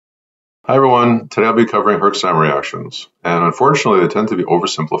Hi everyone, today I'll be covering Herxheimer reactions, and unfortunately they tend to be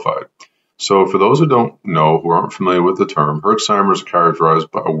oversimplified. So for those who don't know, who aren't familiar with the term, Herxheimers are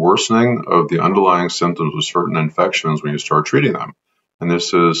characterized by a worsening of the underlying symptoms of certain infections when you start treating them. And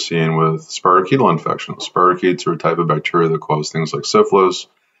this is seen with spirochetal infections. Spirochetes are a type of bacteria that cause things like syphilis,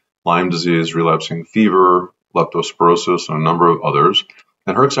 Lyme disease, relapsing fever, leptospirosis, and a number of others.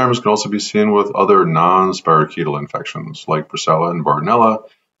 And Herxheimer's can also be seen with other non-spirochetal infections like Brucella and Bartonella,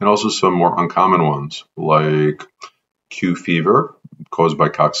 and also some more uncommon ones like Q fever caused by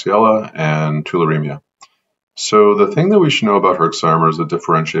Coxiella and tularemia. So the thing that we should know about Herxheimer's that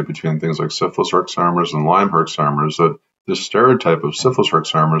differentiate between things like syphilis Herxheimer's and Lyme Herxheimer's, that the stereotype of syphilis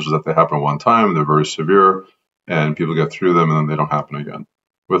Herxheimer's is that they happen one time, they're very severe, and people get through them and then they don't happen again.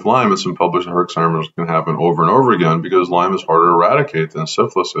 With Lyme, it's been published that Herxheimer's can happen over and over again because Lyme is harder to eradicate than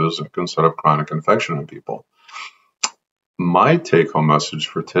syphilis is and can set up chronic infection in people. My take-home message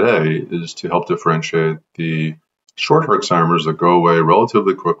for today is to help differentiate the short Herxheimers that go away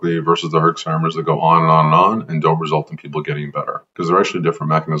relatively quickly versus the Herxheimers that go on and on and on and don't result in people getting better, because they're actually different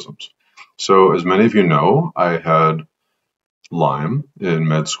mechanisms. So as many of you know, I had Lyme in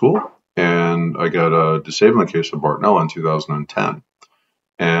med school, and I got a disabling case of Bartonella in 2010.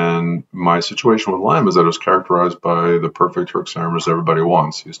 And my situation with Lyme is that it was characterized by the perfect Herxheimers everybody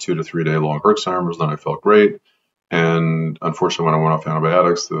wants. These 2 to 3 day long Herxheimers, then I felt great. And unfortunately, when I went off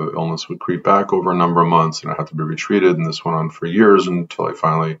antibiotics, the illness would creep back over a number of months, and I had to be retreated. And this went on for years until I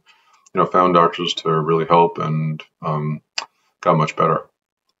finally, found doctors to really help and got much better.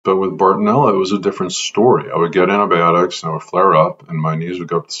 But with Bartonella, it was a different story. I would get antibiotics, and I would flare up, and my knees would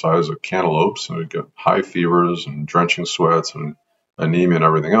go up the size of cantaloupes, and I'd get high fevers and drenching sweats and anemia and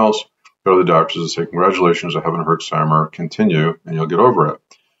everything else. Go to the doctors and say, "Congratulations, I have a Herxheimer. Continue, and you'll get over it."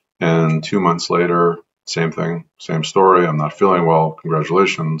 And 2 months later, same thing, same story. I'm not feeling well.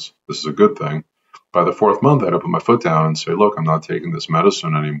 Congratulations. This is a good thing. By the 4th month, I had to put my foot down and say, look, I'm not taking this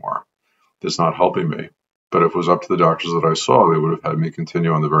medicine anymore. It's not helping me. But if it was up to the doctors that I saw, they would have had me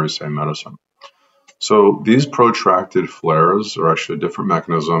continue on the very same medicine. So these protracted flares are actually a different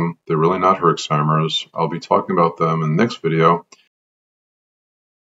mechanism. They're really not Herxheimer's. I'll be talking about them in the next video.